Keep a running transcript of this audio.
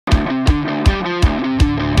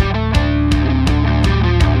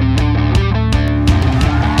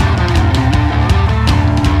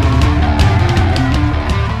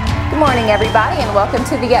everybody, and welcome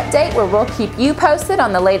to the update where we'll keep you posted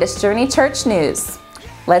on the latest Journey Church news.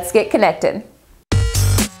 Let's get connected.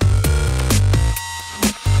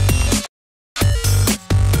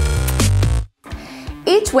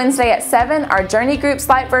 Each Wednesday at 7, our Journey Group's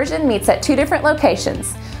Light version meets at 2 different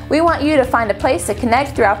locations. We want you to find a place to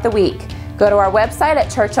connect throughout the week. Go to our website at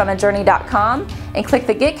churchonajourney.com and click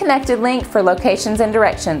the Get Connected link for locations and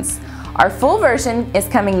directions. Our full version is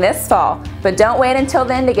coming this fall, but don't wait until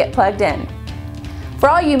then to get plugged in. For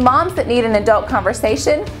all you moms that need an adult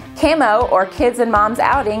conversation, CAMO, or Kids and Moms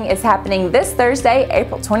Outing, is happening this Thursday,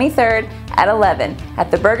 April 23rd at 11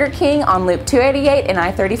 at the Burger King on Loop 288 and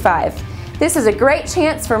I-35. This is a great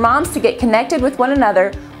chance for moms to get connected with one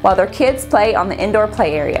another while their kids play on the indoor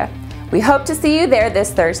play area. We hope to see you there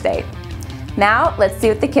this Thursday. Now, let's see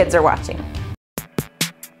what the kids are watching.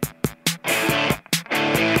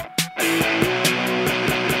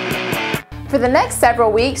 For the next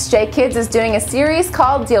several weeks, J-Kids is doing a series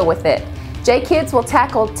called Deal With It. J-Kids will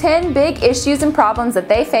tackle 10 big issues and problems that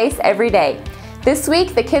they face every day. This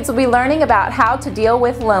week, the kids will be learning about how to deal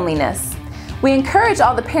with loneliness. We encourage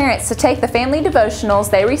all the parents to take the family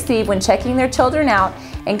devotionals they receive when checking their children out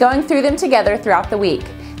and going through them together throughout the week.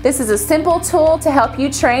 This is a simple tool to help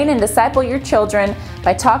you train and disciple your children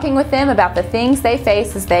by talking with them about the things they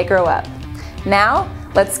face as they grow up. Now,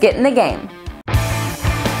 let's get in the game.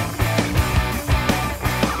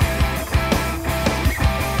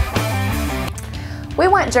 We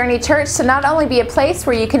want Journey Church to not only be a place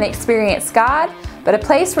where you can experience God, but a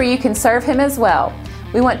place where you can serve Him as well.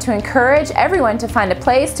 We want to encourage everyone to find a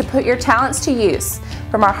place to put your talents to use,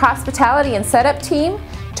 from our hospitality and setup team,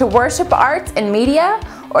 to worship arts and media,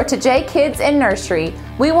 or to J-Kids and nursery.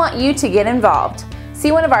 We want you to get involved.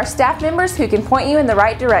 See one of our staff members who can point you in the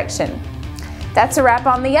right direction. That's a wrap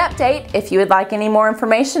on the update. If you would like any more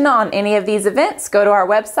information on any of these events, go to our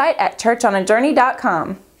website at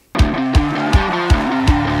churchonajourney.com.